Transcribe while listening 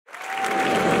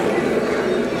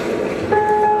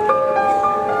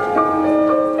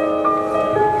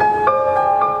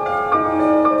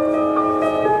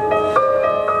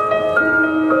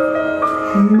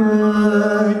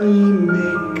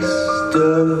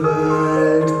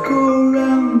world go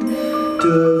round,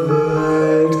 the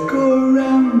world go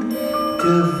round,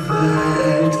 the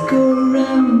world go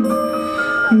round.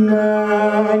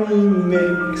 Money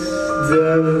makes the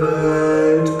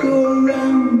world go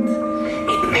round.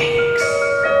 It makes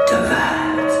the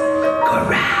world go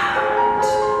round.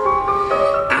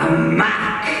 A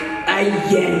mark, a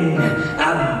yen,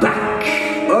 a buck,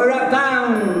 or a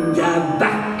pound, a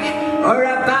buck, or a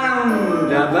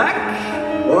pound, a buck,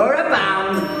 or a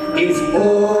pound is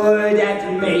all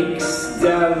that makes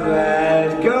the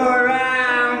world go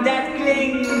round. That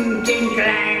clinking,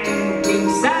 clanking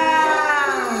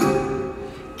sound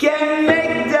can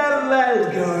make the world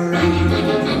go round.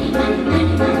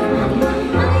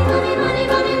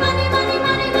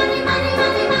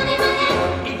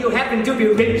 If you happen to be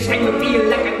rich and you feel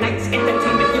like a night's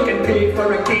entertainment, you can pay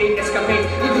for a gay escapade.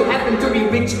 If you happen to be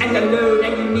rich and alone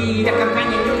and you need a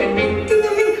companion, you can make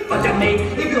for the mate.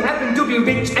 If you happen to be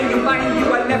rich and you find you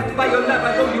are left by your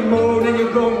lover, though you moan and you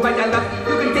groan by the love,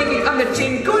 you can take it on the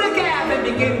chin, call a cab and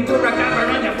begin to recover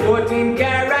on your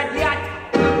 14-carat yacht.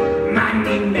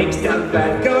 Money makes the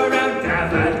world go round, the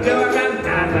world go round,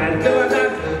 the world go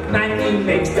round. Money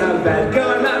makes the world go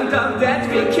round, of that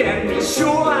we can be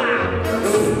sure.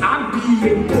 I'm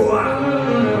being poor.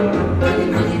 Money,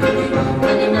 money, money,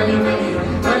 money, money, money,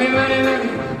 money, money, money.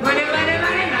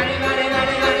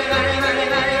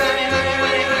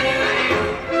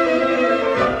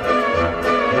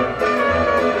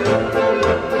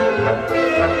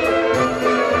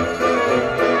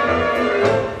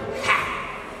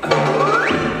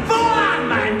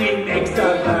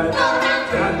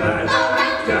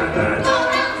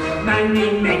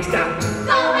 Money makes the